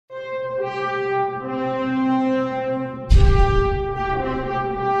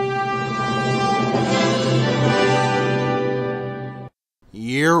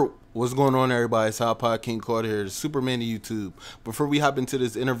What's going on, everybody? It's iPodKingCarter here, the Superman of YouTube. Before we hop into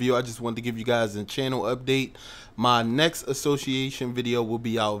this interview, I just wanted to give you guys a channel update. My next association video will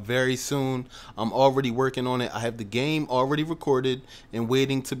be out very soon. I'm already working on it. I have the game already recorded and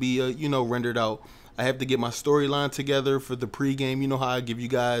waiting to be, rendered out. I have to get my storyline together for the pregame. You know how I give you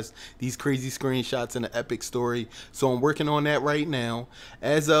guys these crazy screenshots and an epic story. So I'm working on that right now.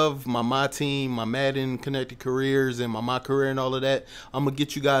 As of my team, my Madden connected careers, and my career and all of that, I'm going to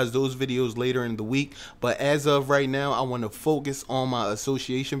get you guys those videos later in the week. But as of right now, I want to focus on my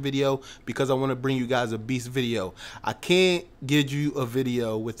association video because I want to bring you guys a beast video. I can't give you a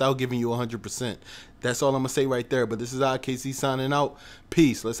video without giving you 100%. That's all I'm going to say right there. But this is IKC signing out.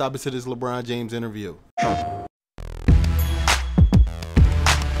 Peace. Let's hop into this LeBron James interview. The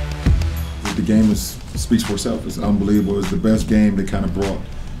game speaks for itself. It's unbelievable. It's the best game that kind of brought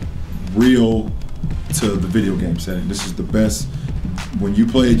real to the video game setting. This is the best. When you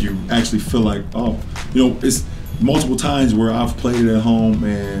play it, you actually feel like, oh, it's multiple times where I've played it at home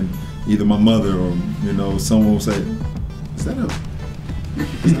and either my mother or, someone will say, is that a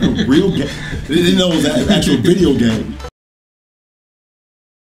real game? They didn't know it was an actual video game.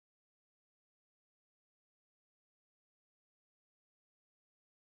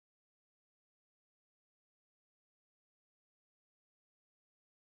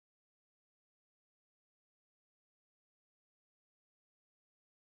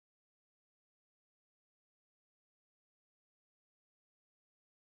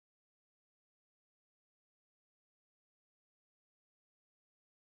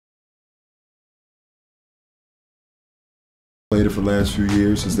 Played it for the last few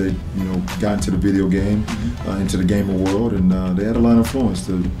years since they, got into the video game, into the gaming world, and they had a lot of influence.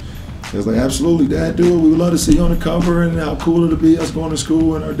 They was like, absolutely, Dad, do it. We would love to see you on the cover, and how cool it'll be us going to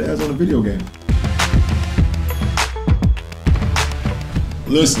school and our dad's on a video game.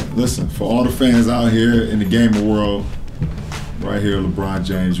 Listen, for all the fans out here in the gaming world, right here, LeBron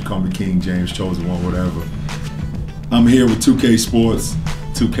James, you call me King James, chosen one, whatever. I'm here with 2K Sports,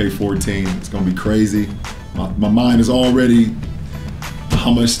 2K14. It's gonna be crazy. My mind is already how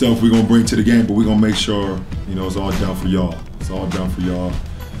much stuff we're gonna bring to the game, but we're gonna make sure, it's all done for y'all. It's all done for y'all,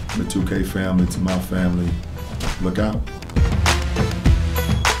 the 2K family, to my family. Look out.